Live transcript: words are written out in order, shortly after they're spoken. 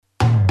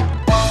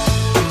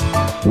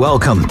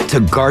Welcome to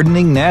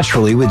Gardening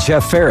Naturally with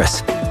Jeff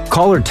Ferris.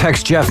 Call or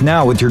text Jeff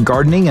now with your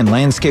gardening and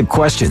landscape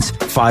questions.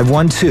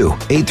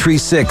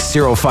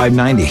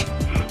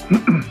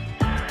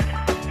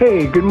 512-836-0590.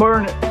 Hey, good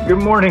morning.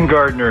 Good morning,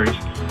 gardeners.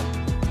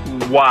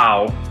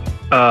 Wow.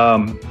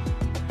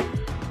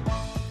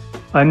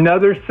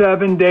 Another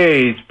 7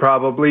 days,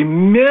 probably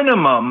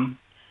minimum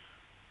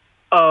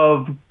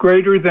of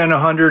greater than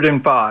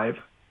 105.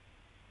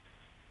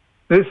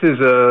 This is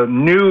a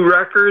new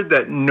record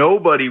that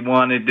nobody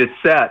wanted to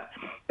set,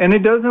 and it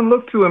doesn't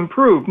look to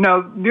improve.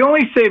 Now, the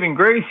only saving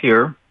grace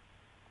here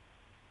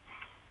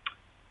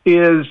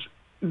is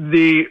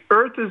the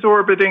Earth is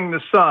orbiting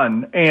the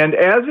sun, and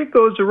as it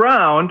goes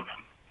around,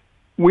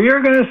 we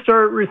are going to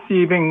start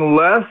receiving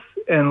less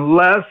and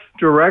less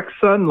direct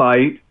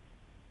sunlight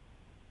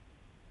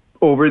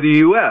over the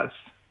U.S.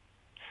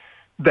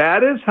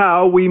 That is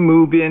how we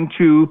move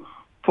into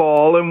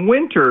fall and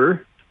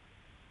winter,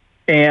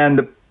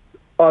 and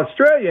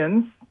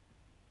Australians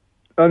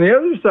on the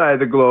other side of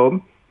the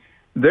globe,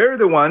 they're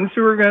the ones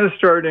who are going to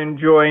start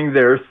enjoying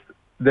their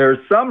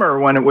summer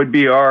when it would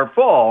be our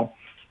fall.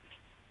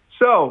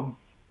 So,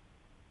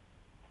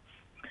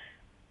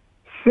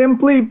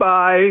 simply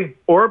by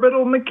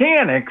orbital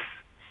mechanics,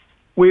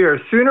 we are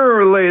sooner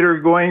or later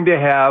going to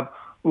have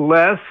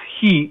less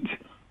heat.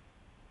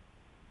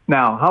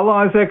 Now, how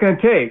long is that going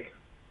to take?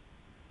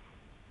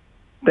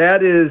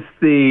 That is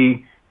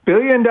the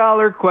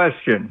billion-dollar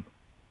question,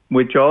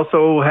 which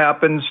also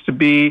happens to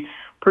be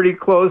pretty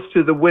close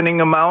to the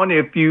winning amount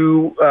if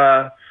you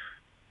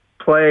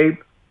play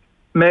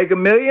Mega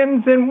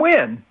Millions and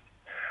win.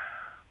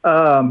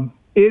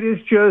 It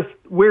is just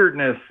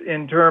weirdness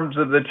in terms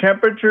of the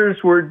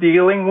temperatures we're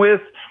dealing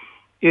with.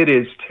 It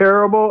is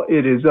terrible.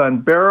 It is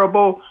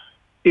unbearable.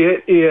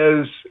 It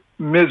is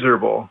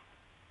miserable.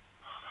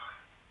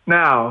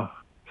 Now,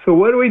 so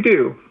what do we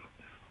do?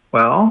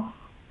 Well,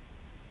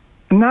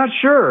 I'm not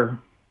sure.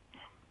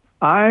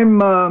 I'm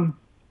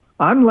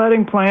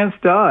letting plants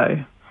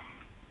die.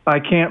 I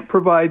can't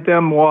provide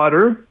them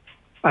water.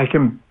 I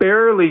can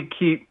barely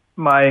keep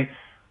my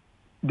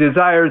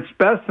desired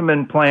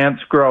specimen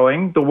plants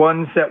growing, the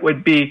ones that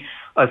would be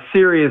a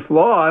serious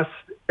loss,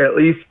 at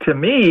least to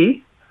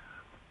me,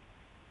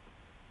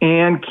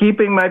 and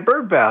keeping my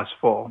bird baths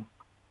full.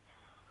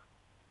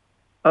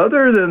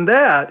 Other than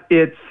that,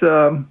 it's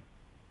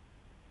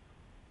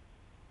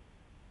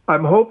I'm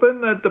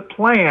hoping that the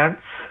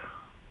plants,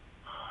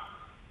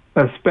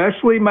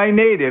 especially my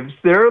natives,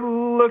 they're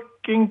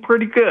looking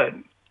pretty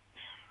good.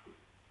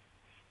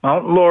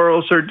 Mountain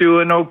laurels are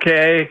doing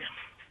okay.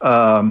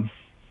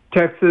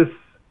 Texas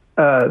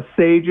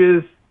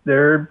sages,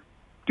 they're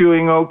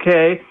doing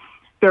okay.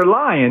 They're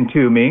lying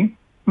to me.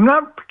 I'm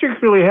not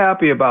particularly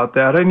happy about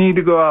that. I need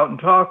to go out and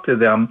talk to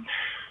them.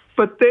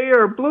 But they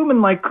are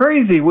blooming like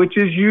crazy, which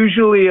is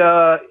usually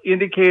an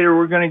indicator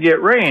we're going to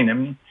get rain.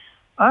 And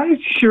I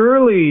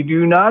surely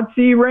do not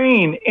see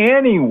rain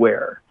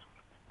anywhere.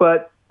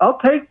 But I'll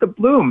take the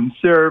blooms.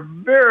 They're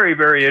very,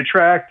 very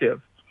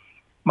attractive.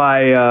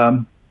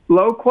 My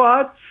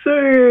loquats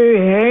are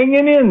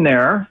hanging in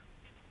there.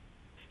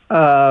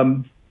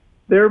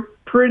 They're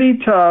pretty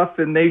tough,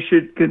 and they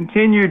should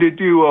continue to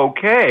do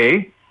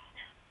okay.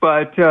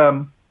 But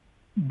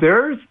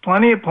there's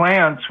plenty of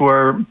plants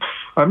where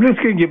I'm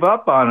just going to give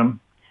up on them.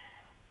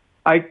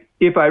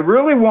 If I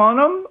really want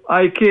them,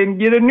 I can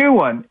get a new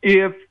one.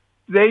 If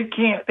they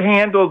can't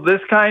handle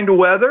this kind of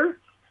weather,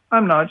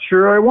 I'm not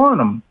sure I want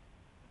them.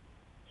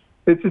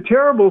 It's a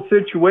terrible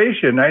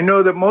situation. I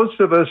know that most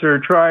of us are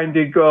trying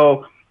to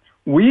go,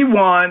 we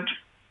want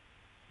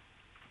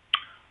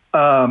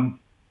a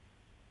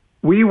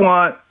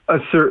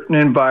certain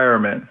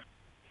environment.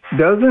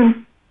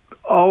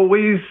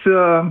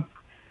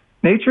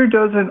 Nature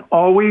doesn't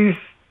always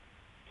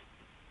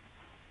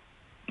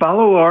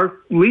follow our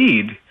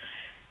lead,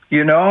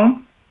 you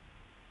know?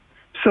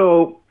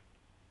 So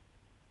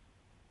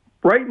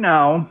right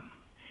now,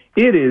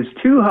 it is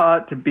too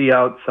hot to be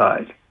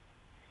outside.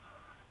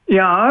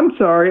 Yeah, I'm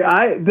sorry.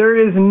 There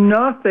is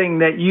nothing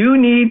that you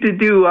need to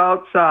do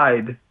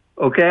outside,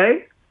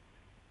 okay?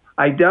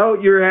 I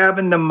doubt you're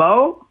having to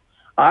mow.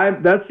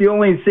 That's the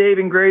only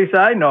saving grace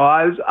I know.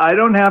 I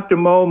don't have to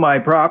mow my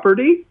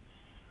property.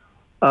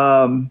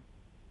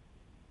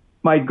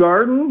 My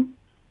garden,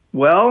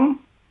 well,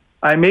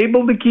 I'm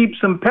able to keep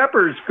some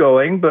peppers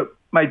going, but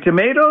my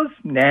tomatoes,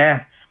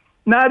 nah,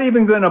 not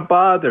even going to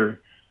bother.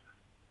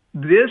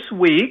 Last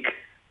week,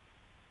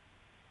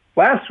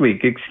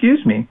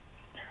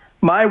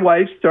 my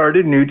wife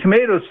started new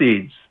tomato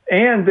seeds,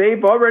 and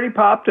they've already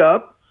popped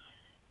up.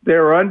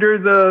 They're under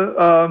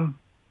the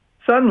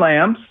sun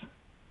lamps,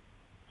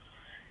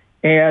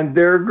 and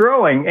they're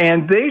growing,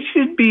 and they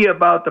should be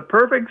about the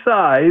perfect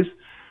size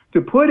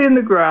to put in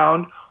the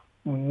ground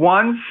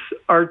once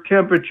our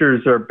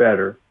temperatures are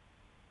better.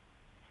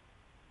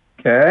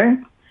 Okay?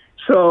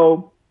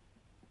 So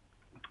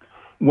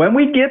when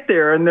we get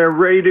there and they're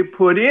ready to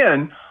put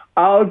in,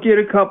 I'll get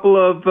a couple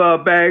of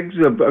bags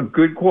of a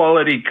good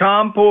quality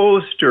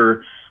compost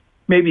or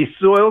maybe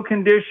soil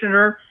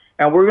conditioner,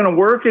 and we're going to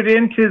work it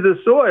into the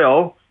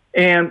soil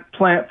and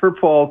plant for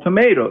fall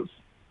tomatoes.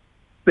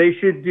 They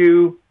should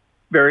do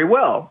very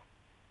well.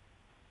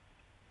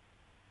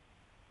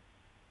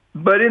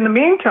 But in the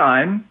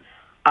meantime,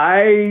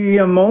 I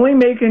am only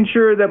making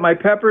sure that my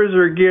peppers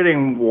are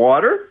getting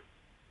water.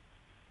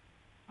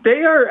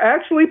 They are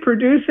actually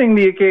producing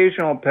the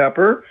occasional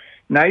pepper,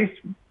 nice,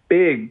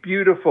 big,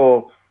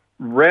 beautiful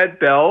red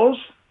bells.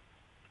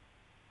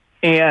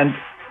 And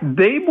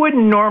they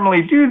wouldn't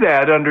normally do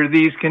that under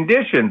these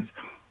conditions.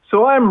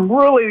 So I'm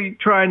really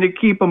trying to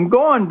keep them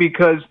going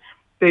because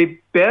they've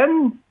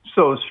been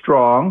so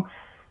strong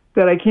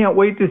that I can't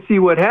wait to see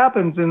what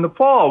happens in the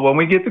fall when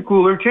we get the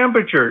cooler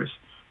temperatures.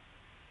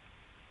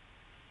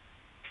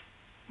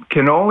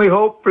 Can only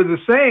hope for the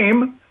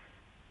same,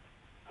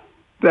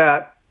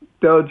 that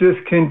they'll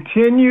just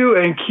continue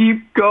and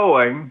keep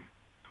going.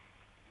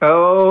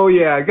 Oh,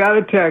 yeah, I got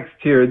a text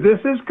here. This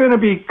is going to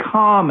be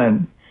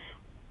common.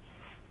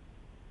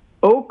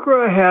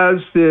 Okra has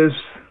this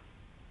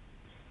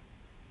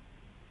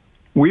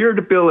weird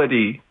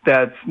ability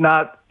that's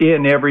not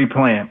in every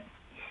plant.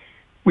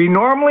 We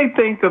normally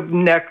think of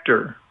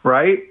nectar,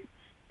 right?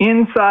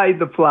 Inside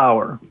the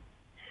flower.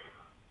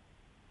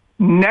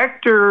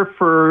 Nectar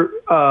for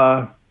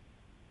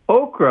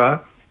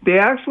okra, they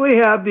actually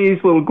have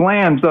these little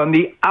glands on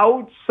the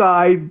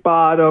outside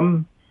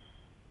bottom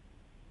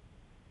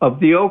of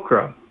the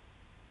okra.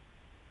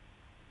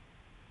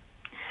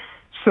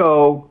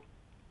 So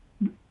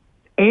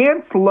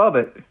ants love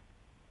it.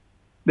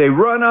 They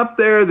run up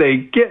there, they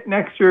get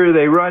nectar,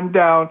 they run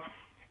down,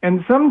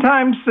 and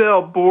sometimes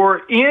they'll bore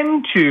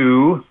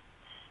into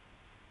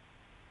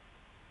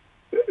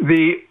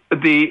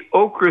the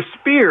okra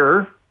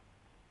spear,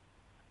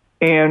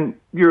 and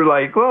you're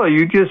like, well,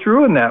 you just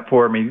ruined that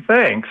for me,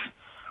 thanks.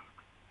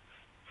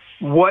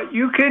 What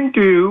you can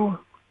do,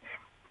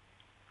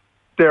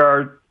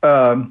 there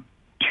are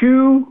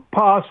two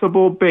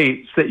possible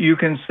baits that you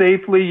can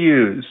safely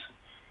use.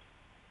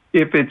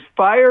 If it's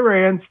fire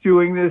ants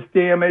doing this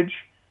damage,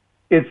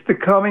 it's the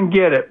come and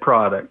get it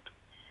product.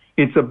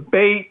 It's a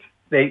bait,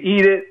 they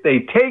eat it, they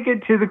take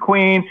it to the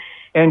queen,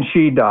 and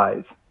she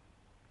dies.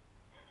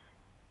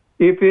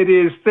 If it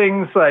is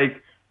things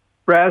like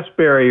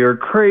raspberry or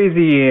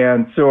crazy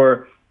ants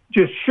or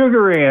just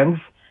sugar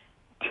ants,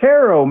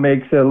 taro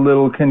makes a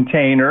little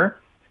container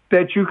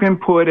that you can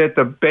put at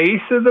the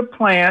base of the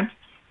plant,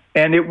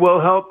 and it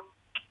will help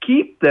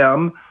keep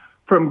them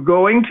from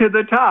going to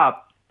the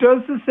top.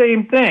 Does the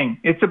same thing.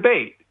 It's a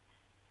bait.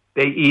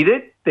 They eat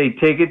it, they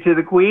take it to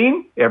the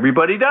queen,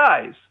 everybody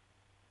dies.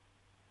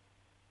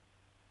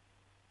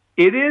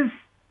 It is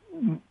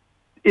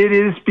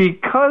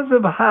because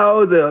of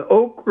how the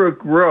okra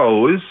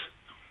grows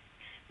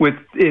with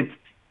its,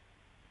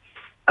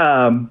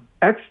 I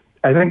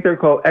think they're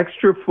called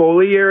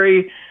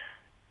extrafoliary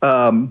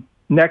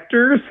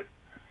nectars.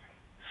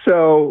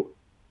 So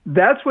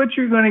that's what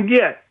you're going to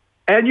get.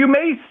 And you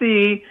may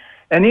see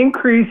an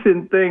increase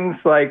in things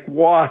like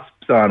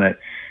wasps on it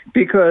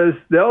because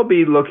they'll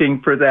be looking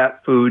for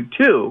that food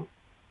too.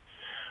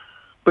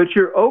 But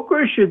your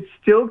okra should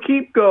still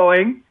keep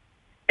going.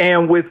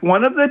 And with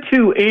one of the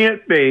two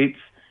ant baits,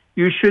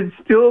 you should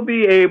still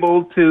be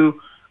able to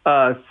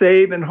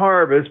save and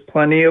harvest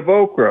plenty of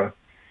okra.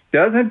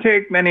 Doesn't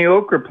take many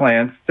okra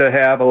plants to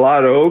have a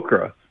lot of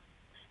okra.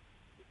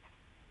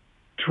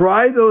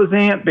 Try those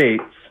ant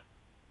baits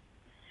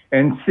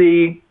and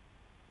see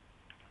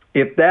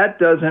if that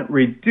doesn't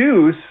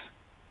reduce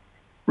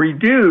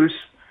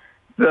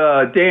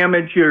the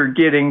damage you're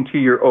getting to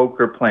your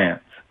okra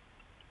plants.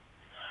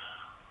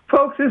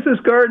 Folks, this is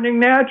Gardening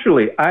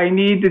Naturally. I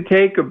need to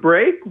take a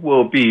break.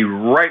 We'll be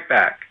right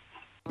back.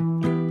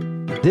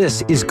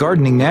 This is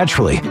Gardening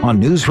Naturally on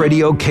News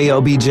Radio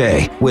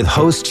KLBJ with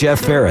host Jeff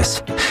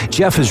Ferris.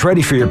 Jeff is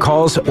ready for your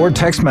calls or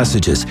text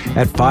messages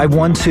at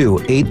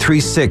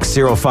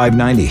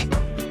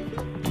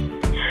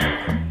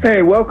 512-836-0590.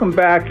 Hey, welcome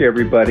back,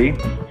 everybody.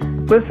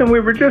 Listen, we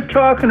were just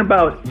talking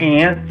about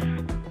ants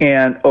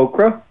and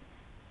okra.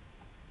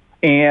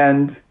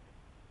 And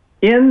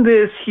in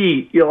this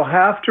heat, you'll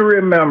have to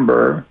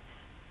remember,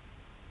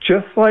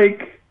 just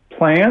like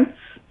plants,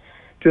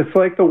 just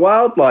like the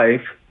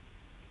wildlife,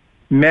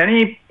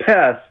 many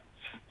pests,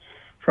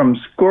 from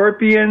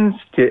scorpions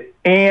to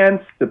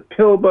ants to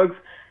pill bugs,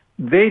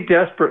 they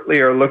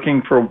desperately are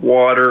looking for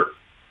water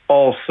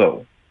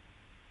also.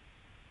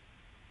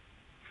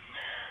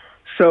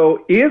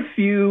 So if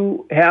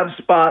you have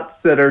spots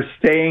that are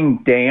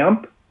staying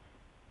damp,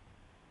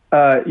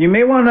 you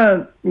may want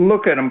to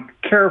look at them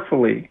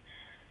carefully.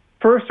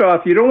 First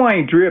off, you don't want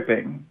any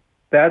dripping.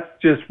 That's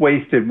just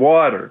wasted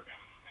water.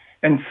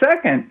 And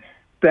second,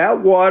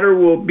 that water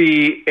will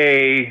be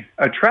an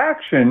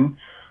attraction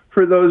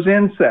for those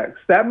insects.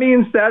 That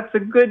means that's a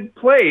good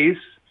place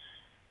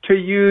to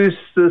use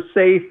the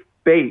safe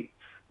baits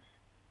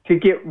to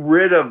get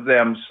rid of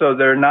them so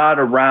they're not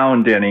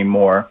around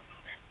anymore.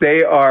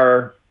 They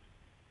are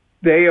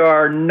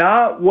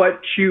not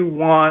what you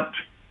want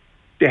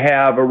to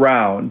have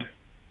around.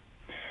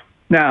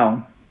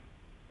 Now,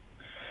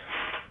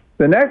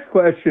 The next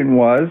question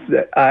was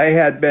that I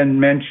had been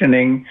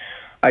mentioning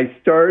I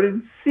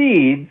started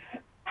seeds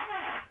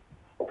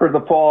for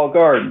the fall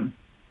garden.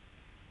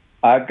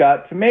 I've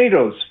got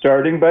tomatoes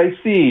starting by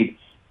seed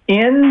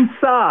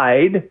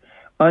inside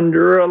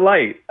under a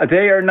light.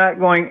 They are not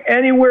going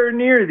anywhere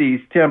near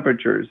these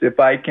temperatures if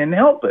I can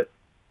help it.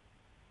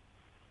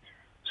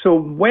 So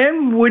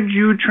when would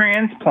you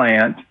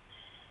transplant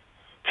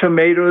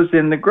tomatoes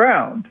in the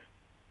ground?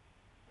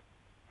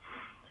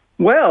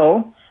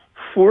 Well,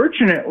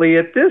 fortunately,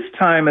 at this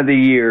time of the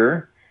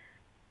year,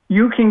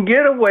 you can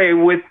get away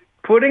with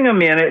putting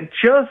them in at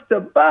just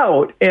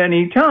about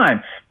any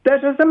time.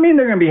 That doesn't mean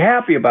they're going to be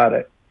happy about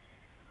it.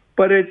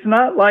 But it's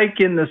not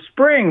like in the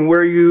spring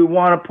where you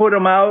want to put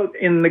them out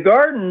in the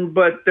garden,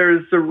 but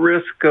there's the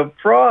risk of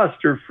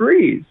frost or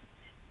freeze,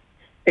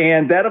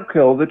 and that'll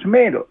kill the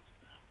tomatoes.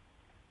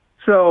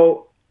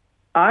 So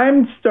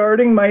I'm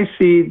starting my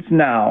seeds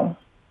now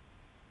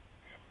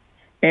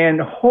and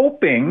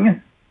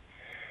hoping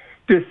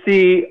to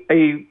see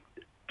a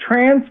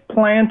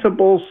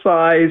transplantable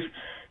size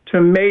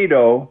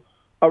tomato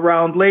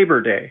around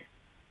Labor Day.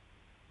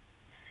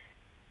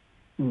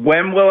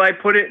 When will I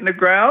put it in the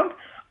ground?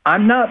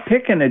 I'm not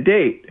picking a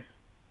date.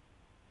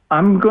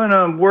 I'm going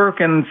to work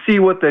and see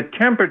what the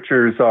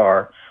temperatures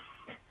are.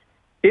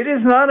 It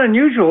is not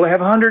unusual to have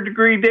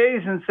 100-degree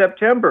days in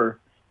September.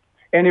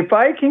 And if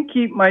I can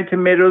keep my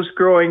tomatoes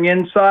growing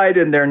inside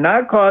and they're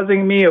not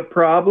causing me a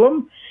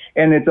problem,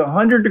 and it's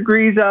 100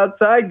 degrees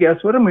outside,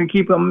 guess what? I'm going to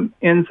keep them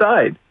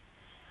inside.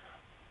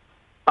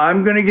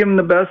 I'm going to give them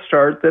the best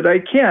start that I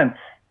can.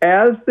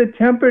 As the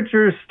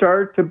temperatures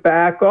start to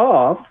back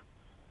off,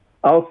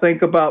 I'll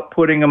think about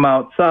putting them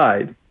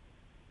outside.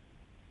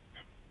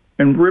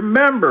 And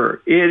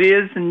remember, it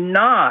is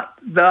not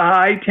the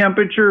high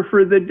temperature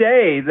for the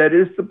day that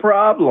is the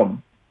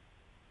problem.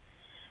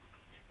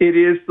 It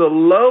is the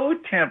low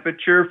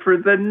temperature for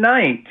the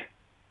night.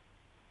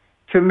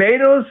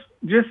 Tomatoes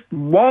just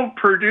won't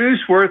produce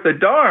worth a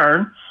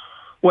darn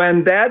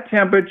when that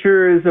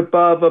temperature is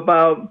above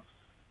about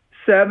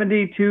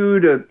 72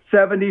 to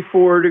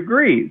 74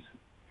 degrees.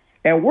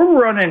 And we're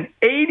running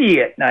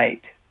 80 at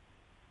night.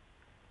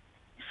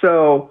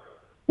 So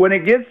when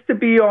it gets to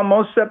be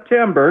almost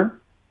September,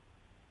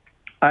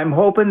 I'm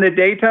hoping the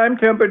daytime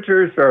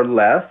temperatures are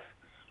less.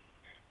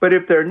 But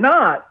if they're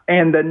not,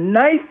 and the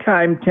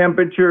nighttime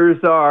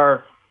temperatures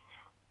are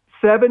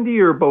 70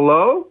 or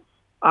below,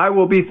 I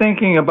will be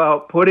thinking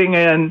about putting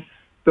in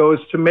those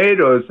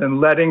tomatoes and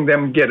letting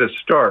them get a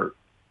start.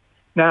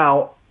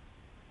 Now,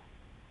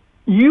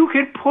 you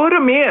could put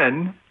them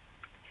in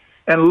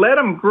and let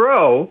them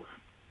grow.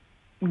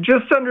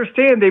 Just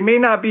understand they may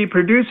not be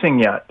producing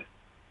yet.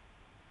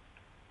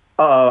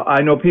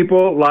 I know a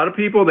lot of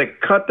people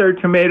that cut their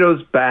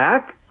tomatoes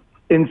back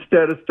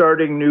instead of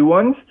starting new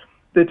ones.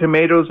 The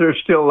tomatoes are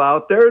still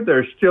out there.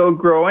 They're still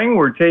growing.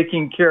 We're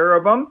taking care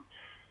of them.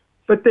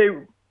 But they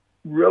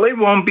really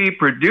won't be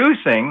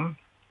producing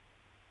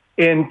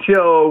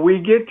until we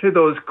get to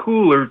those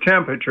cooler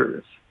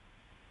temperatures.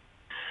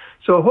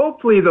 So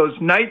hopefully those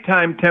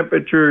nighttime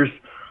temperatures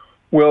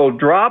will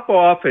drop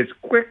off as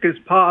quick as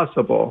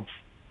possible.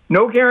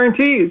 No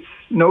guarantees.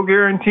 No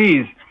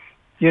guarantees.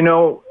 You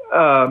know,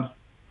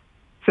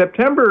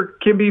 September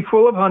can be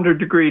full of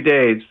 100-degree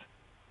days.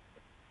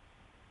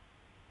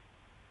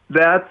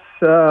 That's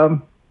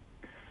not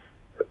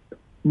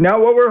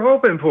what we're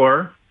hoping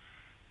for,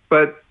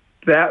 but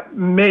that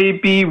may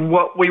be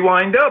what we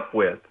wind up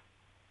with.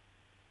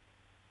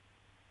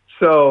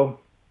 So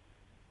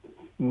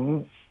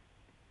you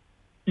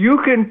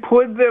can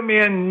put them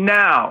in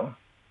now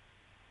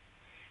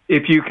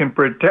if you can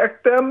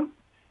protect them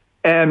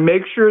and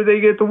make sure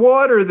they get the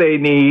water they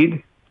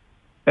need,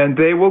 and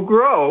they will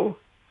grow,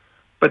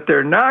 but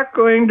they're not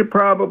going to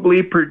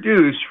probably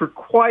produce for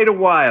quite a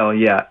while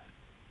yet.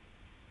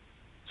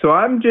 So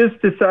I'm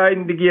just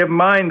deciding to give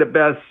mine the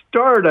best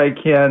start I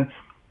can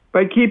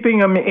by keeping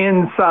them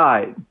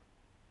inside,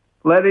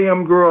 letting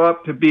them grow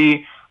up to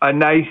be a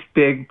nice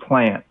big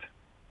plant.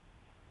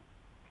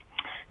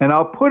 And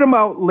I'll put them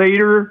out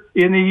later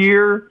in the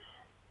year.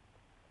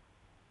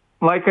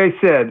 Like I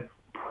said,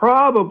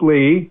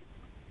 probably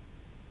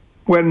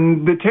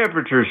when the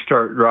temperatures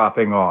start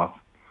dropping off.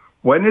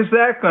 When is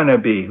that going to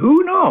be?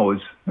 Who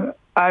knows?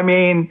 I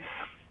mean,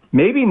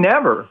 maybe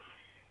never.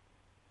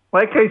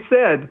 Like I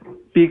said,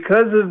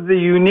 because of the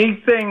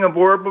unique thing of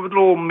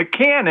orbital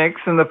mechanics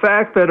and the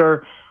fact that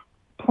our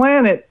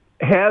planet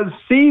has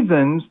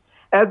seasons,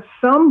 at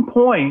some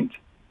point,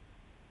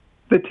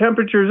 the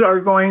temperatures are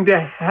going to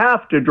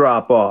have to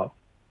drop off.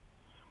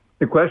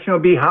 The question will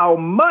be how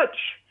much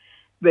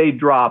they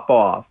drop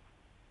off.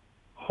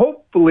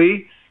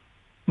 Hopefully,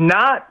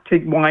 not to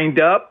wind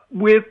up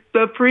with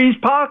the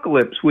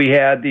freeze-pocalypse we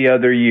had the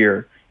other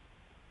year.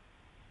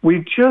 We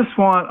just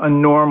want a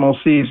normal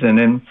season,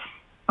 and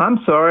I'm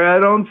sorry, I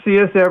don't see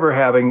us ever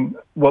having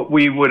what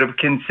we would have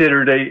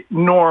considered a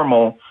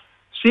normal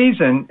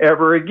season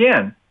ever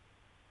again.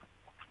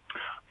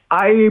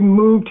 I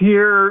moved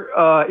here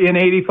in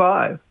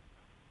 '85,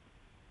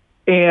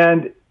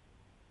 and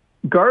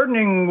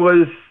gardening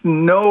was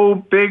no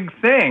big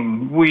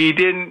thing. We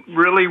didn't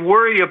really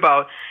worry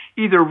about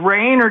either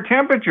rain or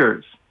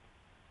temperatures.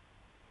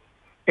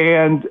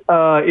 And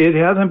it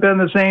hasn't been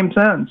the same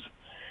since.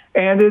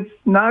 And it's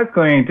not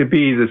going to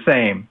be the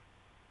same.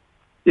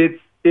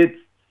 It's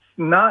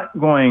not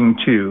going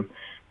to.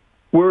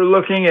 We're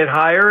looking at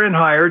higher and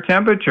higher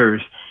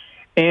temperatures.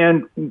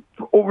 And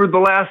over the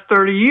last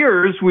 30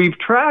 years, we've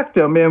tracked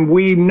them, and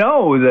we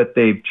know that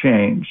they've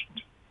changed.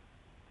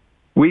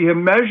 We have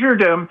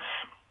measured them.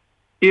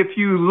 If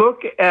you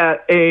look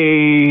at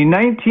a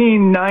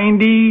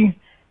 1990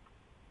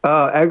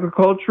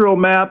 agricultural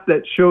map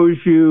that shows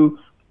you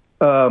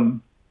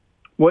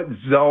what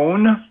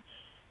zone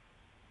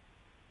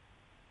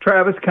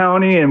Travis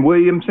County and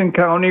Williamson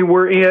County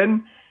were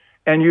in,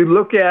 and you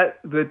look at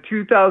the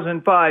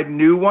 2005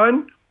 new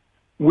one,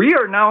 we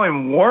are now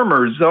in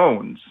warmer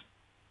zones.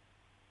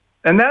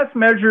 And that's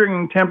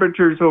measuring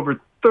temperatures over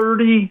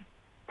 30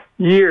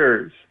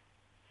 years.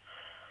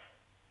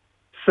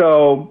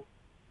 So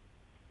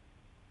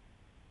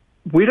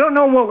we don't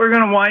know what we're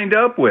going to wind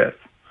up with.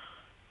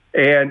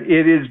 And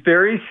it is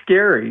very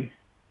scary.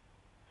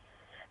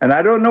 And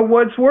I don't know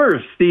what's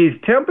worse, these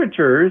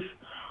temperatures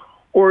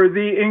or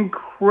the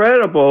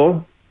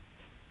incredible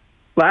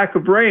lack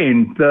of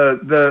rain,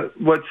 the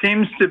what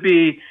seems to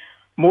be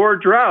more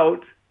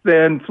drought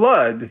than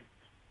flood.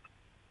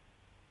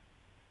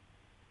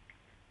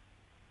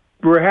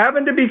 We're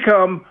having to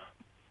become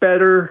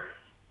better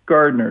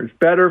gardeners,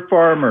 better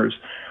farmers.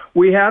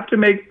 We have to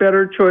make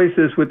better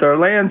choices with our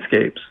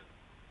landscapes.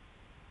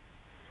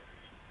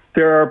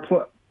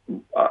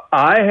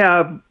 I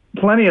have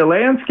plenty of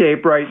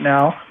landscape right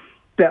now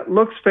that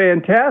looks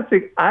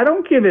fantastic. I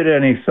don't give it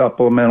any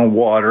supplemental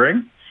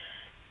watering.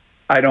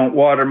 I don't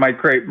water my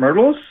crepe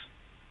myrtles.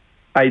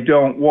 I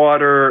don't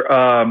water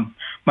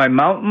my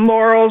mountain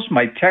laurels,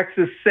 my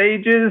Texas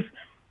sages.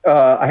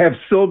 I have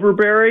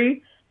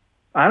silverberry.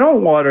 I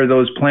don't water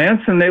those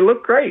plants, and they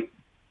look great.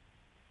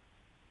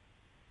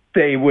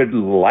 They would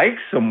like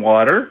some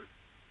water,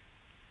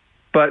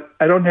 but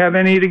I don't have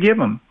any to give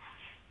them.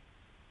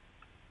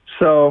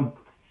 So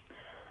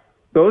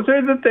those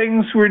are the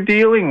things we're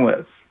dealing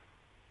with.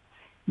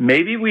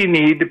 Maybe we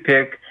need to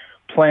pick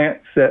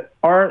plants that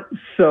aren't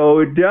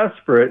so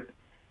desperate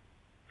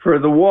for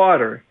the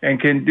water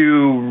and can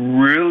do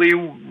really,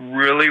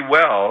 really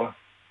well.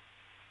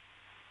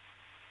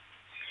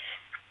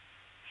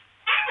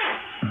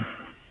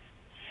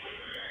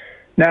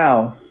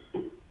 Now,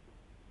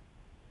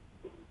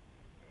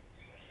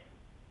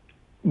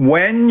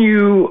 when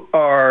you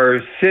are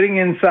sitting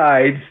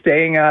inside,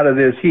 staying out of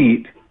this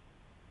heat,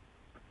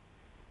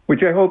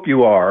 which I hope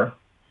you are,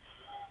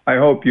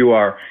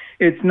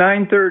 it's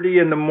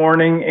 9:30 in the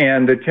morning,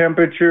 and the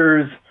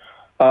temperatures,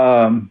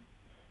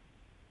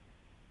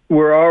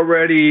 we're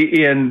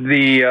already in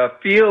the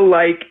feel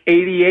like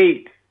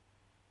 88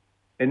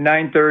 at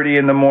 9:30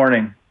 in the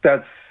morning.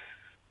 That's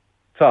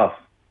tough.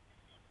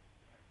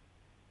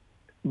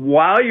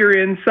 While you're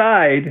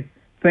inside,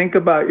 think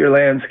about your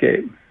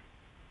landscape.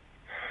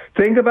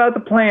 Think about the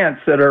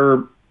plants that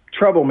are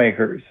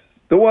troublemakers,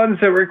 the ones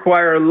that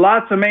require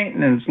lots of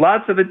maintenance,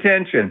 lots of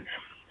attention.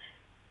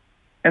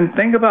 And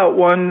think about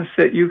ones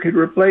that you could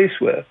replace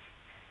with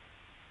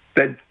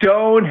that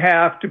don't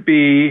have to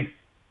be,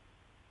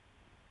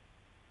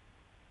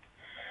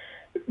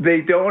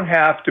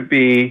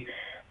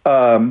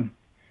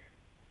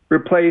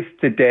 replaced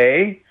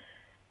today.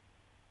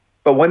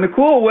 But when the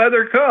cool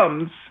weather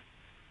comes,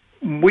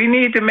 we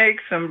need to make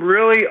some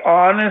really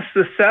honest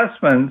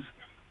assessments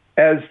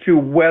as to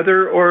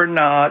whether or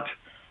not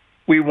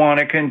we want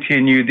to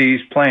continue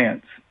these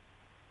plants.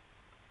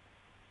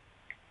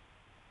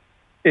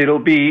 It'll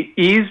be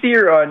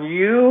easier on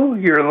you,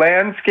 your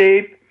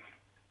landscape,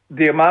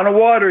 the amount of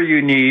water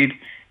you need,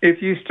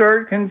 if you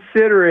start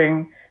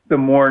considering the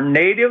more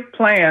native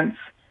plants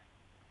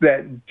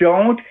that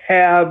don't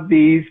have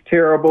these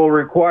terrible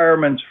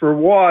requirements for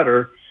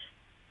water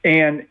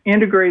and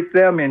integrate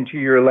them into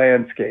your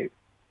landscape.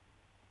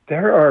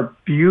 There are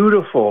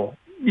beautiful,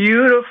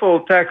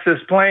 beautiful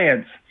Texas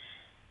plants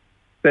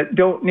that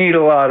don't need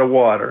a lot of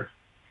water.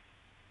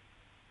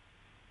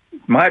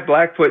 My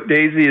Blackfoot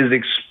daisy is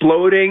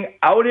exploding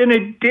out in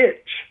a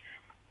ditch,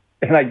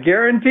 and I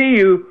guarantee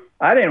you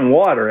I didn't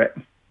water it.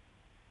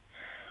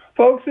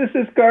 Folks, this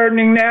is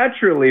Gardening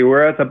Naturally.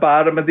 We're at the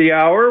bottom of the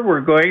hour.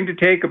 We're going to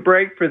take a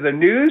break for the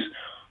news.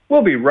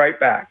 We'll be right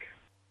back.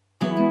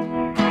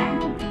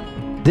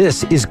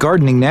 This is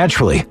Gardening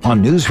Naturally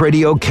on News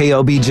Radio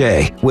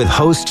KLBJ with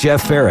host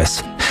Jeff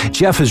Ferris.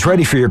 Jeff is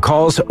ready for your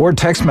calls or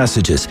text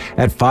messages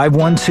at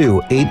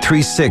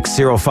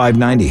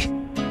 512-836-0590.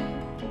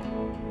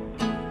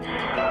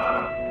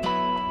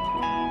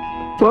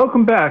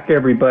 Welcome back,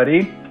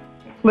 everybody.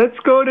 Let's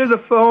go to the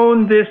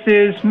phone. This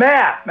is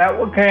Matt. Matt,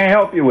 what can I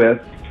help you with?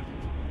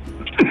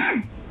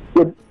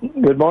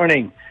 Good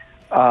morning.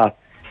 I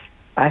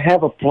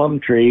have a plum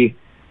tree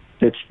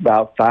that's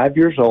about 5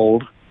 years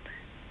old,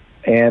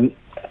 and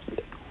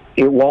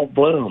it won't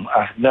bloom.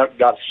 I've not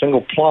got a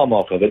single plum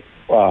off of it.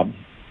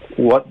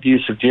 What do you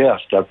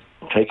suggest? I've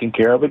taken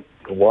care of it,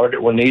 watered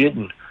it when needed,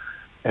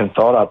 and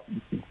thought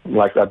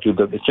like I do.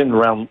 It's in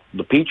around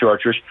the peach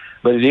orchards,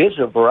 but it is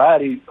a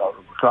variety.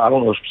 I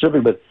don't know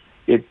specific, but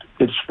it's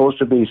supposed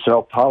to be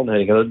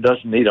self-pollinating, and it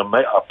doesn't need a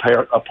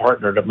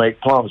partner to make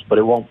plums, but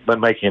it won't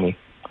make any.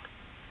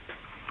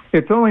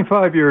 It's only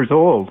 5 years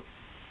old.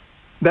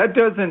 That's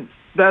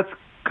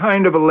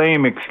kind of a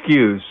lame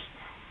excuse,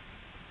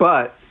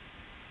 but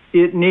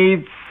it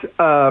needs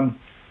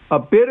a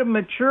bit of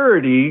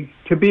maturity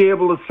to be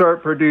able to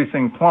start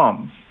producing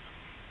plums.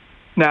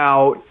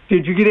 Now,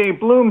 did you get any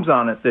blooms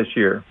on it this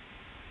year?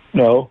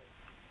 No.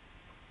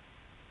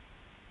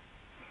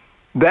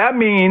 That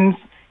means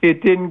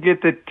it didn't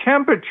get the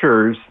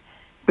temperatures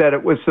that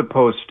it was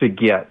supposed to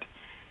get.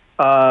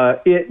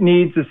 It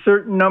needs a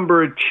certain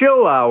number of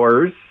chill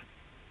hours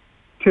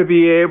to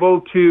be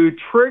able to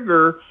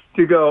trigger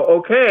to go,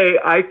 okay,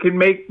 I can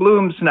make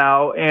blooms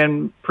now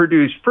and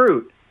produce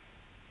fruit.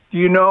 Do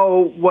you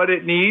know what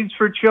it needs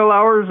for chill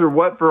hours or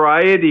what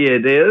variety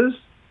it is?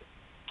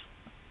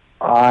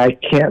 I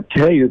can't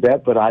tell you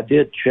that, but I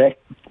did check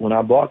when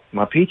I bought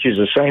my peaches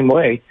the same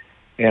way.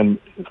 And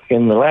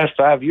in the last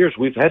 5 years,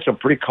 we've had some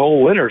pretty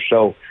cold winters,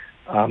 so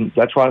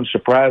that's why I'm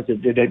surprised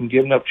that they didn't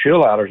give enough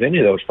chill hours any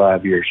of those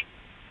 5 years.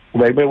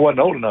 Maybe it wasn't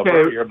old enough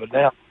earlier, but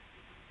now.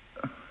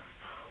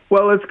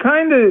 Well, it's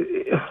kind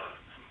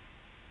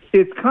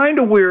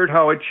of weird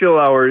how a chill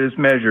hour is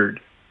measured.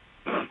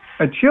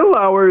 A chill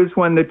hour is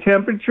when the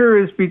temperature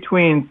is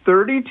between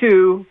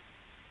 32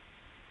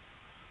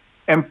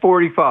 and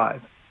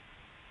 45.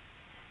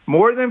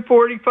 More than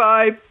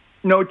 45,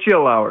 no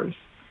chill hours.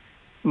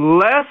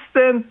 Less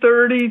than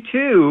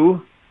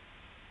 32,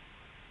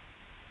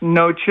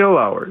 no chill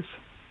hours.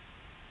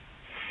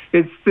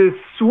 It's this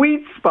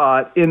sweet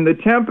spot in the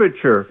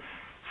temperature.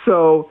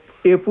 So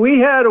if we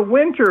had a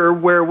winter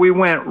where we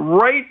went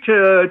right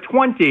to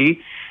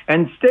 20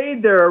 and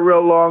stayed there a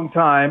real long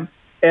time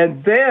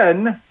and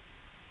then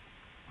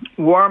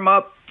warm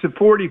up to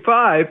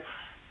 45,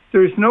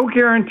 there's no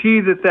guarantee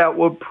that that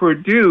will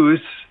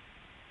produce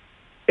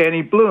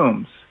any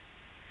blooms.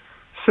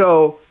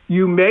 So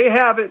you may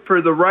have it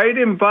for the right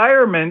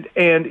environment,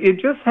 and it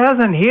just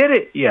hasn't hit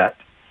it yet.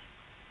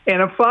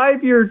 And a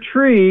 5-year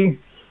tree,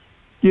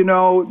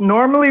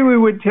 normally we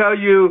would tell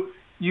you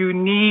you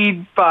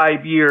need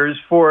 5 years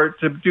for it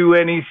to do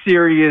any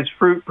serious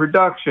fruit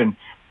production.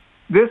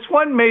 This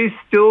one may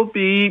still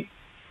be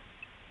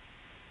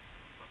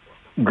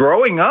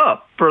growing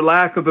up, for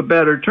lack of a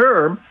better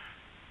term.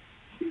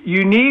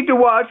 You need to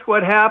watch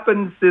what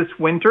happens this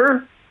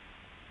winter.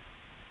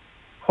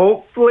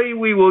 Hopefully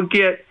we will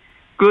get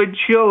good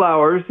chill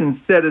hours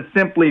instead of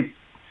simply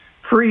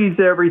freeze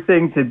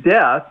everything to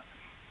death,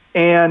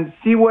 and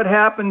see what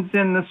happens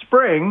in the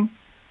spring,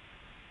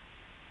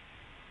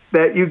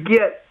 that you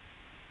get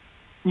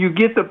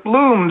the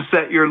blooms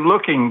that you're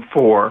looking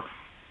for.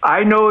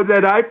 I know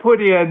that I put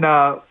in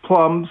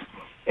plums,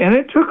 and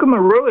it took them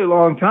a really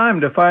long time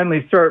to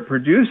finally start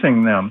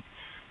producing them.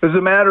 As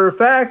a matter of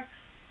fact,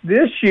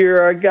 this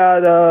year I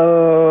got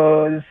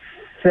a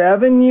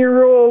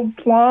 7-year-old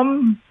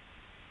plum,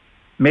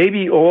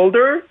 maybe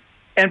older,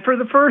 and for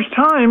the first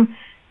time,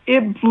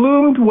 it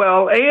bloomed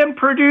well and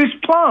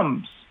produced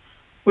plums,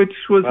 which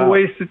was a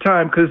waste of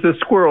time because the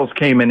squirrels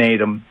came and ate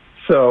them.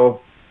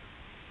 So,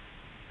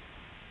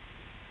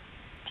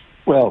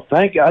 well,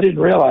 thank you. I didn't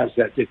realize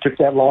that it took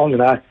that long,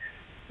 and I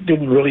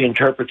didn't really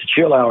interpret the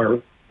chill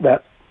hour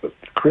that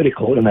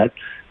critical in that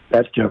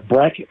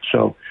bracket.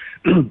 So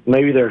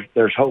maybe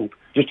there's hope.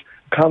 Just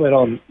comment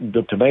on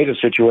the tomato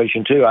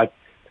situation too. I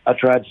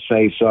tried to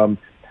save some,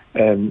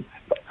 and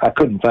I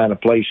couldn't find a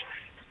place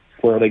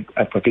where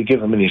I could give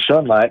them any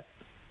sunlight.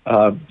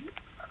 I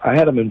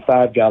had them in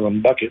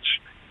 5-gallon buckets,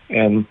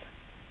 and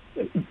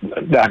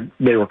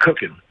they were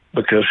cooking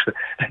because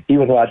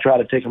even though I tried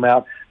to take them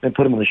out and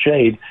put them in the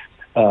shade,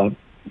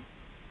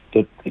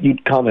 you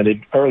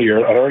commented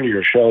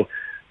earlier show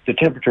the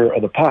temperature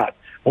of the pot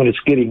when it's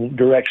getting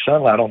direct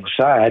sunlight on the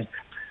side,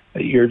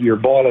 you're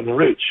boiling the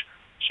roots.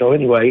 So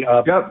anyway,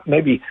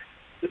 maybe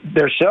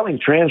they're selling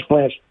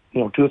transplants,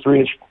 2 or 3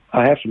 inch.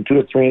 I have some 2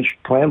 or 3 inch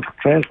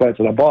transplants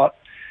that I bought,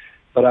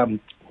 but I'm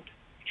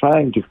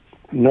trying to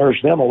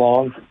nourish them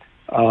along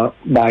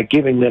by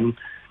giving them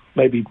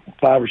maybe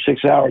 5 or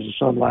 6 hours of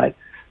sunlight,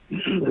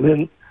 and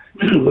then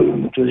move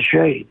them to the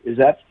shade. Does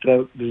that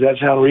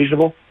sound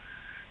reasonable?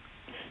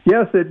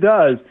 Yes, it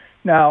does.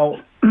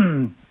 Now,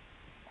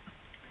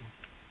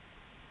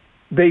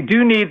 they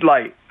do need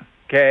light,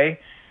 okay?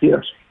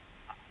 Yes.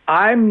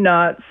 I'm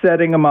not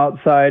setting them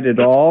outside at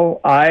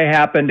all. I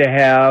happen to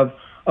have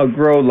a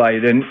grow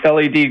light, an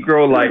LED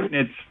grow light, and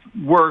it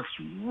works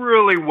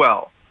really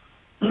well.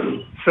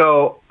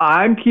 So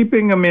I'm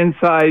keeping them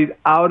inside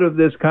out of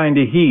this kind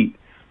of heat.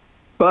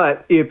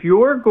 But if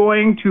you're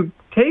going to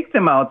take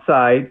them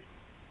outside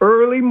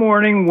early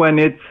morning when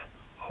it's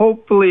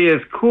hopefully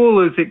as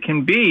cool as it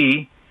can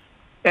be,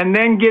 and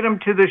then get them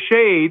to the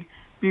shade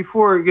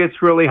before it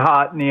gets really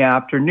hot in the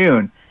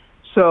afternoon.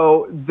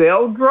 So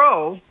they'll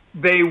grow.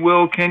 They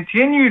will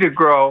continue to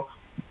grow,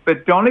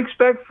 but don't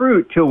expect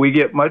fruit till we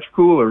get much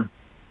cooler.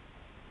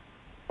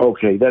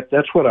 Okay,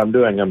 that's what I'm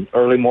doing. I'm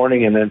early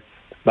morning, and then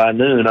by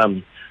noon,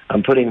 I'm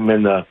putting them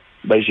in the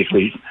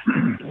basically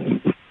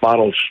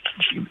models,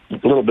 a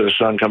little bit of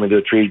sun coming to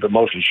the trees, but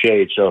mostly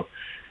shade. So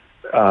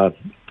I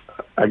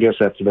guess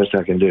that's the best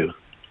I can do.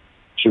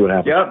 See what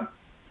happens.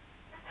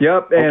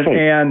 Yep.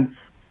 And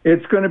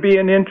it's going to be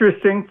an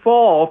interesting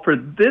fall for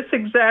this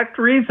exact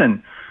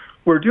reason.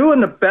 We're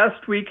doing the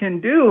best we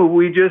can do.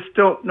 We just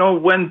don't know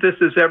when this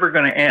is ever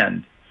going to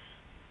end.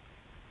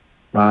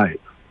 Right.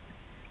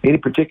 Any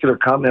particular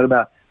comment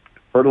about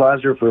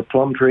fertilizer for a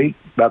plum tree?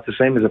 About the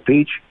same as a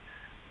peach?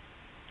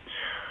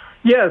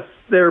 Yes,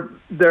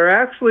 they're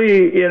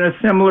actually in a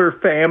similar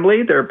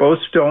family. They're both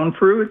stone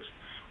fruits,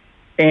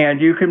 and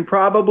you can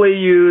probably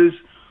use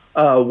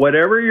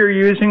whatever you're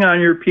using on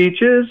your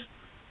peaches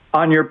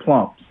on your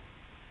plums.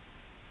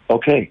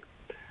 Okay,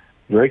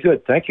 very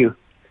good. Thank you.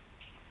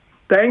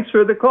 Thanks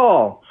for the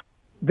call.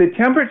 The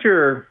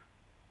temperature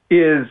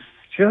is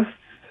just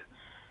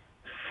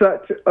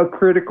such a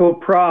critical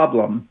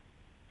problem.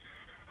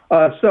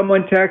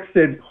 Someone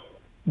texted,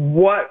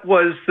 what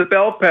was the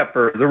bell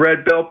pepper, the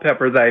red bell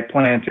pepper that I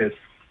planted?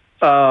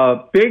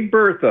 Big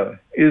Bertha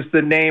is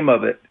the name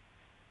of it.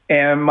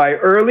 And my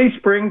early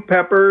spring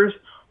peppers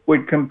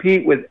would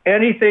compete with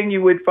anything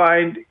you would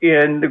find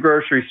in the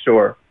grocery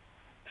store.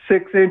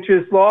 6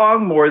 inches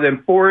long, more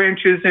than 4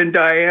 inches in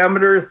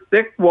diameter,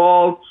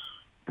 thick-walled,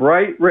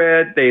 bright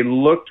red. They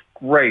looked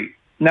great.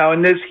 Now,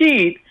 in this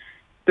heat,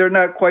 they're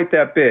not quite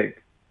that big.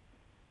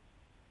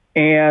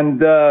 And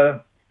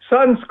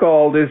sun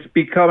scald is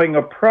becoming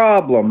a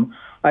problem.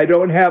 I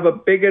don't have a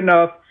big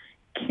enough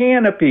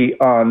canopy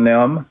on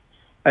them.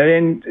 I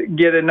didn't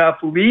get enough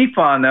leaf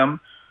on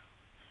them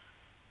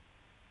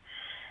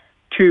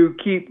to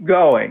keep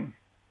going.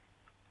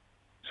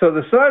 So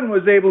the sun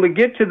was able to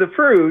get to the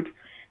fruit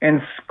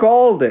and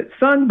scald it,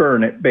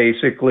 sunburn it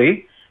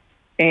basically.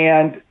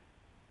 And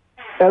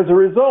as a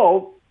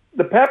result,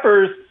 the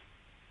peppers,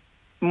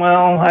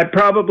 well, I'm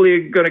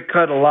probably going to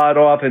cut a lot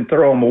off and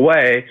throw them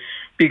away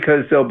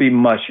because they'll be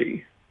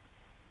mushy.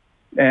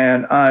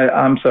 And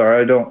I'm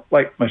sorry, I don't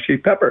like mushy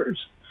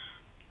peppers.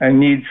 I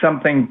need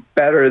something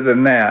better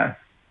than that.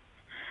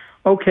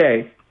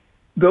 Okay,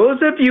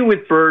 those of you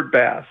with bird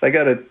baths, I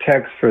got a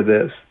text for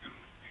this.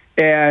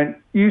 And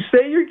you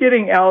say you're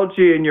getting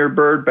algae in your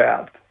bird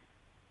bath.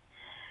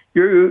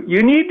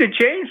 You need to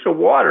change the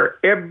water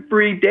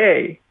every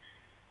day.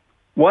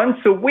 Once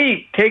a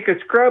week, take a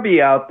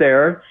scrubby out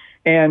there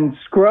and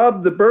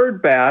scrub the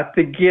bird bath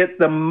to get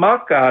the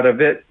muck out of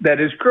it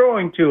that is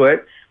growing to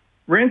it.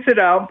 Rinse it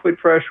out and put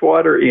fresh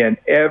water in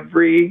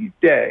every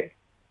day.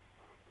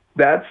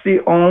 That's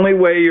the only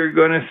way you're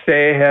going to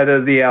stay ahead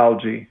of the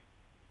algae.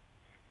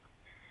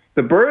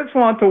 The birds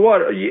want the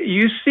water.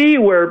 You see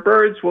where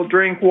birds will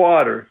drink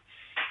water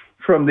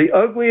from the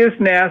ugliest,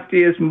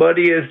 nastiest,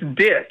 muddiest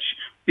ditch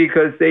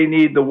because they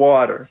need the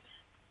water.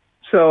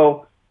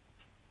 So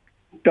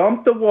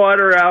dump the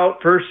water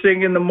out first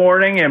thing in the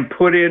morning and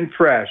put in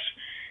fresh.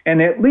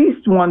 And at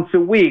least once a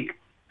week,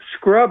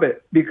 scrub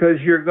it because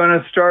you're going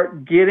to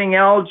start getting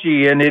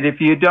algae in it if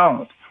you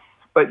don't.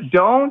 But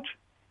don't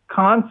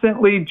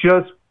constantly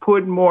just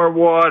put more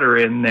water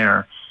in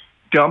there.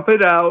 Dump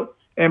it out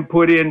and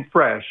put in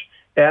fresh,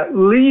 at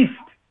least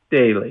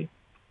daily.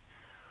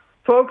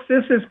 Folks,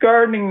 this is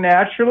Gardening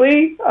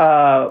Naturally.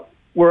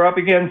 We're up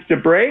against a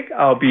break.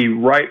 I'll be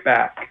right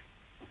back.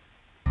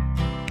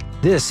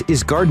 This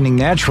is Gardening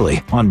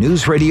Naturally on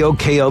News Radio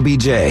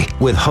KLBJ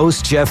with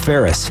host Jeff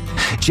Ferris.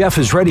 Jeff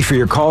is ready for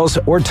your calls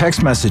or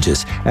text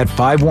messages at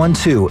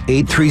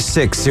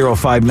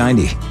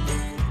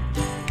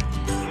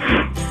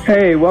 512-836-0590.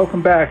 Hey,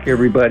 welcome back,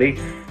 everybody.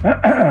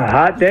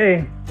 Hot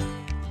day.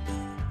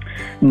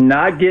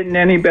 Not getting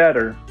any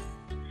better.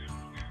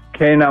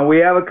 Okay, now we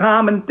have a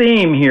common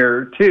theme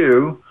here,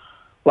 too.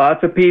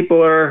 Lots of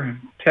people are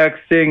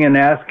texting and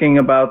asking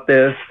about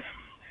this.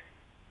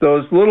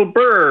 Those little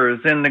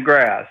burrs in the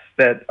grass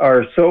that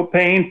are so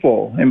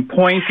painful and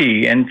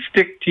pointy and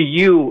stick to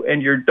you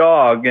and your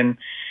dog and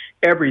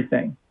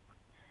everything.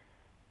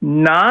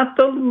 Not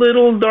the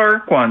little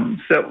dark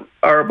ones that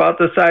are about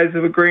the size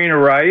of a grain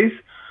of rice.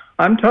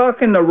 I'm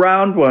talking the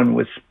round one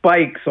with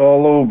spikes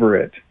all over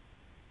it.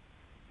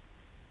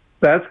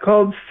 That's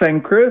called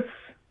Cenchrus.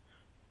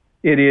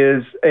 It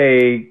is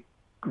a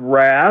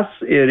grass.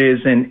 It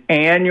is an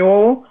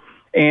annual,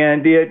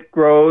 and it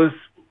grows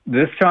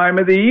this time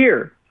of the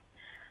year.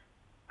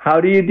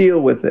 How do you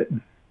deal with it?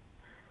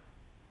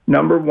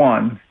 Number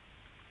one,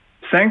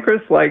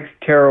 Cenchrus likes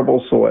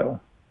terrible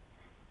soil.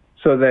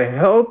 So the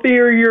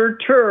healthier your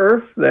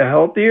turf, the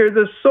healthier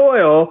the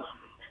soil,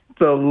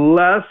 the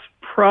less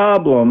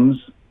problems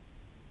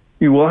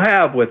you will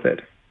have with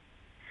it.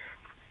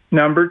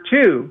 Number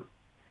two,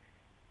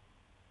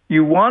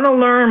 you want to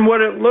learn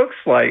what it looks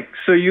like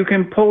so you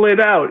can pull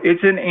it out.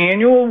 It's an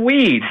annual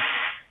weed.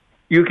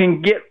 You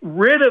can get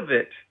rid of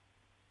it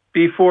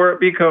before it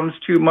becomes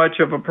too much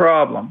of a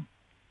problem.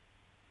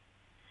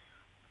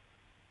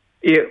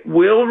 It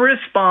will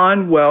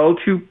respond well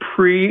to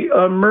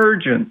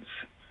pre-emergence.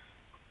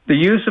 The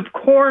use of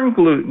corn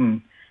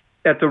gluten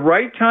at the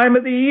right time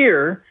of the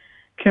year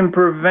can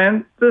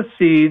prevent the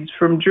seeds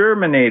from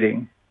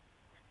germinating.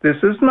 This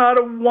is not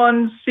a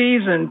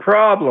one-season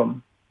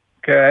problem,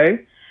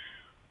 okay?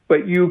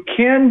 But you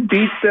can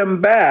beat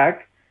them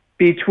back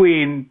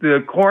between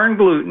the corn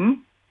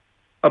gluten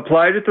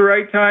applied at the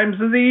right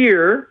times of the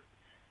year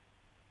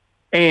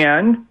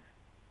and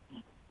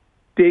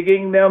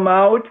digging them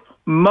out,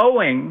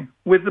 mowing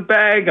with the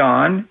bag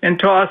on, and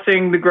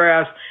tossing the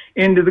grass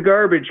into the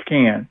garbage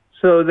can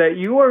so that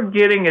you are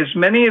getting as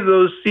many of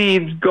those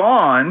seeds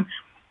gone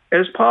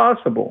as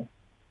possible.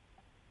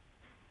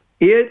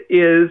 It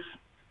is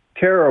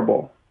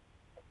terrible.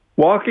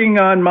 Walking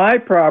on my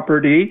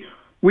property,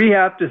 we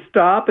have to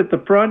stop at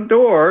the front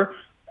door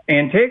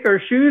and take our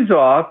shoes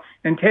off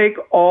and take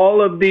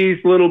all of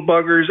these little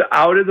buggers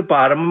out of the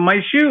bottom of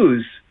my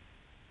shoes.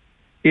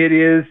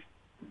 They're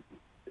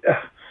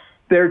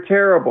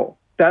terrible.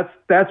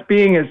 That's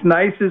being as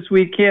nice as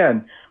we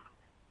can.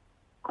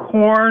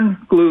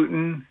 Corn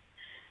gluten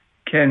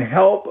can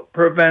help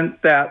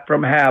prevent that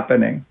from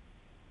happening.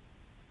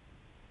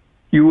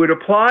 You would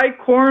apply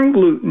corn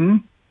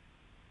gluten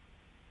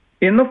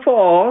in the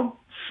fall,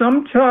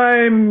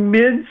 sometime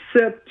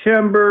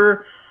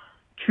mid-September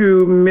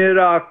to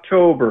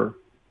mid-October.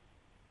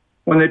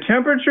 When the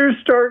temperatures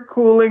start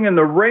cooling and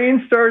the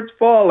rain starts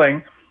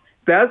falling,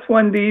 that's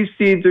when these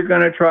seeds are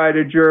going to try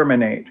to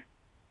germinate.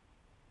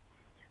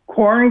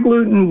 Corn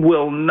gluten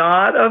will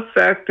not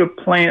affect a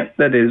plant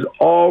that is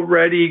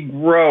already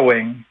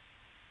growing.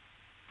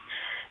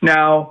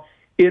 Now,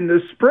 in the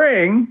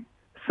spring,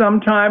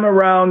 sometime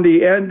around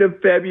the end of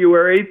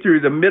February through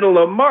the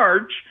middle of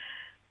March,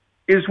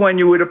 is when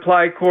you would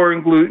apply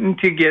corn gluten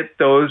to get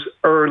those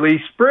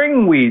early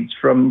spring weeds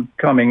from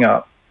coming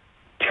up.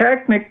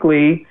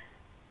 Technically,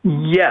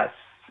 yes,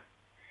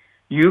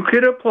 you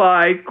could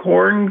apply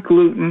corn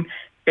gluten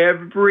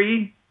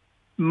every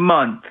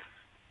month.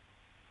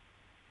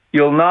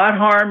 You'll not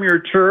harm your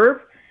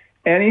turf.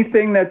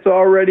 Anything that's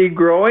already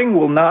growing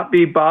will not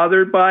be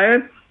bothered by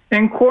it.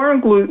 And corn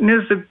gluten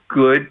is a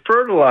good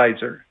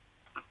fertilizer.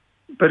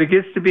 But it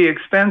gets to be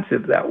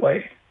expensive that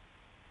way.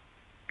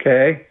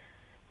 Okay?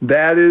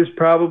 That is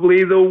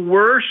probably the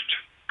worst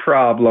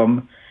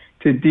problem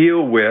to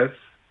deal with,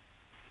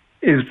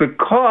 is the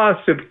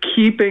cost of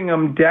keeping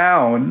them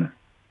down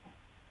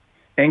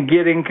and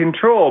getting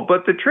control.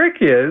 But the trick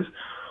is,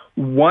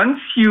 once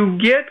you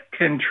get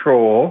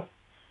control,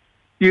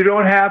 you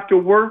don't have to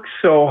work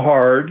so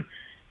hard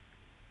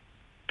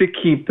to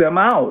keep them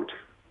out.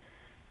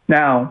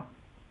 Now,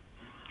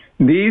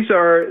 these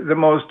are the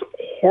most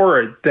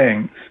horrid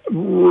things.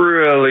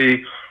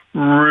 Really,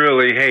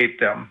 really hate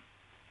them.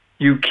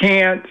 You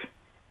can't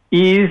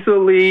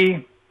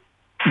easily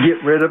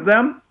get rid of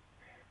them.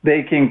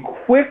 They can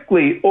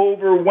quickly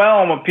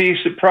overwhelm a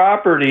piece of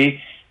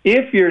property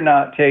if you're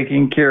not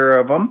taking care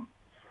of them.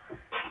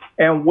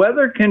 And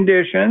weather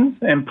conditions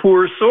and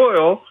poor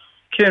soil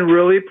can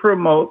really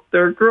promote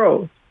their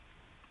growth.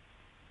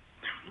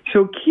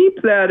 So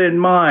keep that in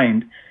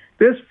mind.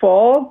 This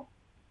fall,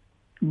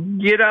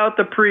 get out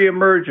the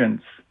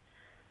pre-emergence.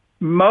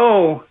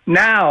 Mow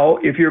now,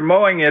 if you're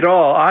mowing at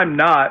all. I'm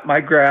not.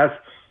 My grass,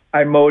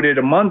 I mowed it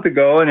a month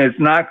ago, and it's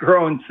not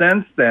grown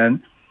since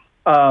then.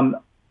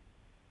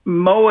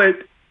 Mow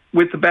it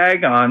with the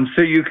bag on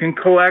so you can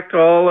collect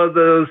all of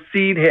those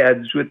seed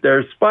heads with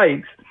their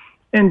spikes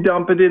and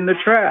dump it in the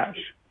trash.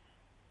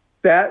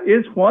 That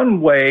is one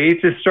way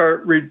to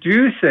start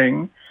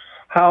reducing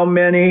how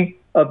many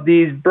of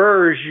these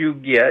burrs you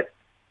get.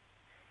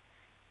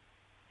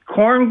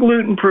 Corn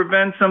gluten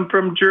prevents them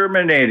from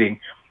germinating.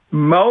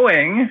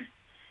 Mowing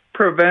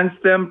prevents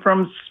them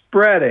from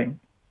spreading.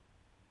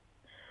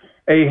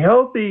 A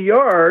healthy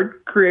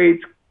yard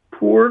creates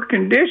poor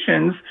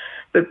conditions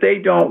that they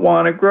don't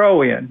want to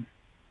grow in.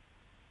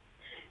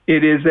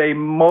 It is a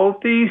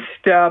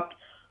multi-step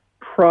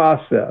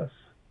process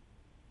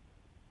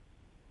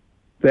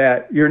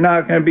that you're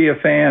not going to be a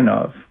fan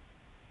of.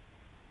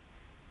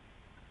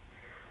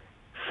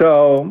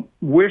 So,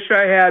 wish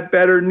I had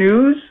better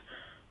news,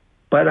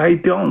 but I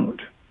don't.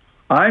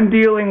 I'm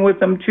dealing with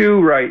them too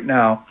right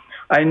now.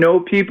 I know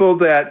people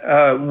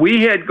that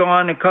we had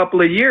gone a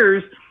couple of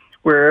years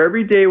where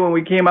every day when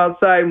we came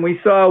outside and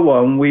we saw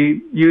one,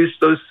 we used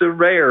those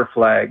surveyor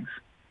flags.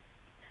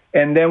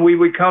 And then we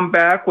would come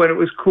back when it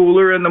was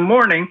cooler in the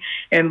morning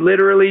and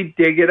literally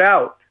dig it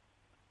out.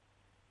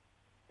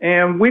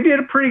 And we did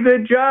a pretty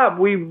good job.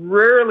 We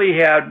rarely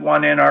had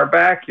one in our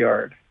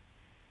backyard.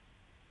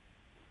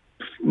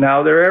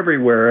 Now they're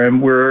everywhere,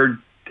 and we're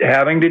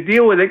having to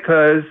deal with it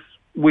because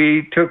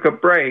we took a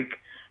break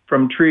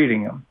from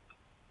treating them.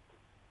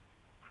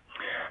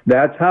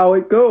 That's how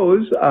it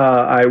goes.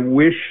 I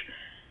wish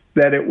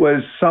that it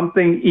was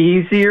something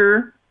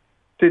easier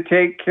to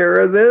take care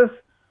of this,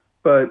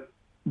 but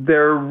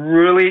there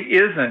really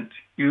isn't.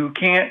 You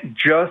can't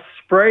just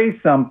spray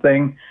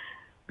something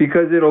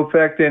because it'll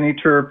affect any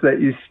turf that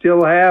you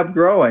still have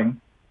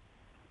growing.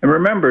 And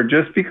remember,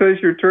 just because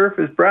your turf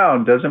is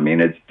brown doesn't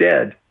mean it's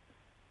dead.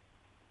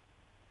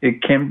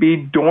 It can be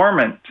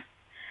dormant.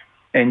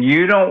 And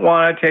you don't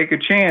want to take a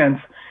chance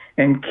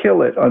and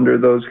kill it under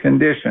those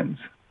conditions.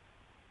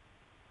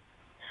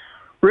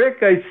 Rick,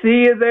 I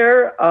see you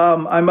there.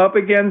 I'm up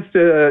against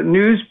a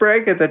news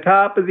break at the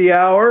top of the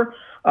hour.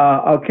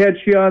 I'll catch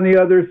you on the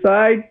other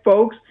side.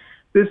 Folks,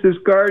 this is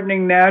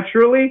Gardening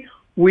Naturally.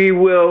 We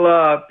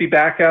will be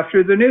back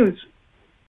after the news.